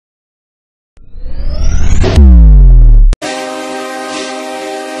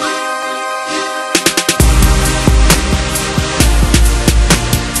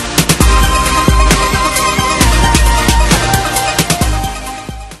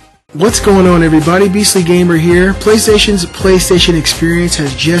What's going on, everybody? Beastly Gamer here. PlayStation's PlayStation Experience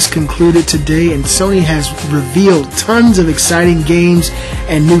has just concluded today, and Sony has revealed tons of exciting games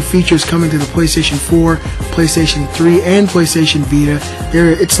and new features coming to the PlayStation 4, PlayStation 3, and PlayStation Vita.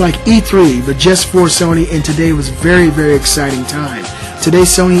 It's like E3, but just for Sony, and today was very, very exciting time. Today,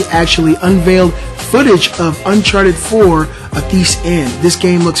 Sony actually unveiled footage of Uncharted 4, A Thief's End. This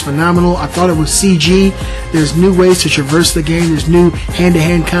game looks phenomenal. I thought it was CG. There's new ways to traverse the game. There's new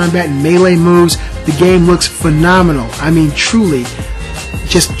hand-to-hand combat and melee moves. The game looks phenomenal. I mean, truly,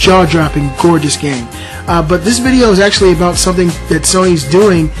 just jaw-dropping, gorgeous game. But this video is actually about something that Sony's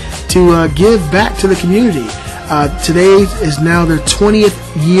doing to give back to the community. Today is now their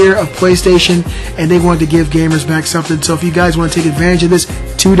 20th year of PlayStation, and they want to give gamers back something. So if you guys want to take advantage of this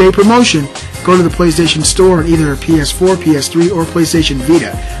 2-day promotion, go to the PlayStation Store on either a PS4, PS3, or PlayStation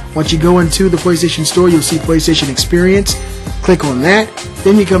Vita. Once you go into the PlayStation Store, you'll see PlayStation Experience. Click on that.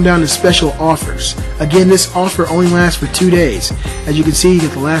 Then you come down to special offers. Again, this offer only lasts for 2 days. As you can see, you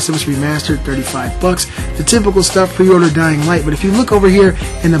get The Last of Us Remastered, $35. The typical stuff, pre-order Dying Light. But if you look over here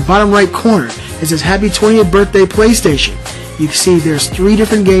in the bottom right corner, it says Happy 20th Birthday PlayStation. You can see there's 3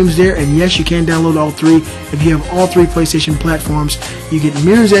 different games there, and yes, you can download all 3. If you have all 3 PlayStation platforms, you get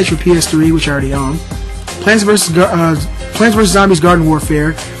Mirror's Edge for PS3, which I already own, Plants vs. Zombies Garden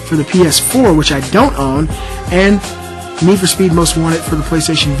Warfare for the PS4, which I don't own, and Need for Speed Most Wanted for the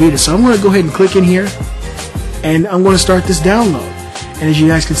PlayStation Vita. So I'm going to go ahead and click in here, and I'm going to start this download. And as you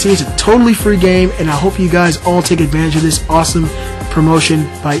guys can see, it's a totally free game, and I hope you guys all take advantage of this awesome promotion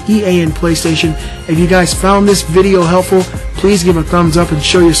by EA and PlayStation. If you guys found this video helpful, please give a thumbs up and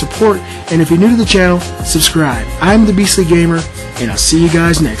show your support. And if you're new to the channel, subscribe. I'm the Beastly Gamer, and I'll see you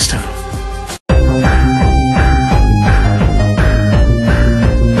guys next time.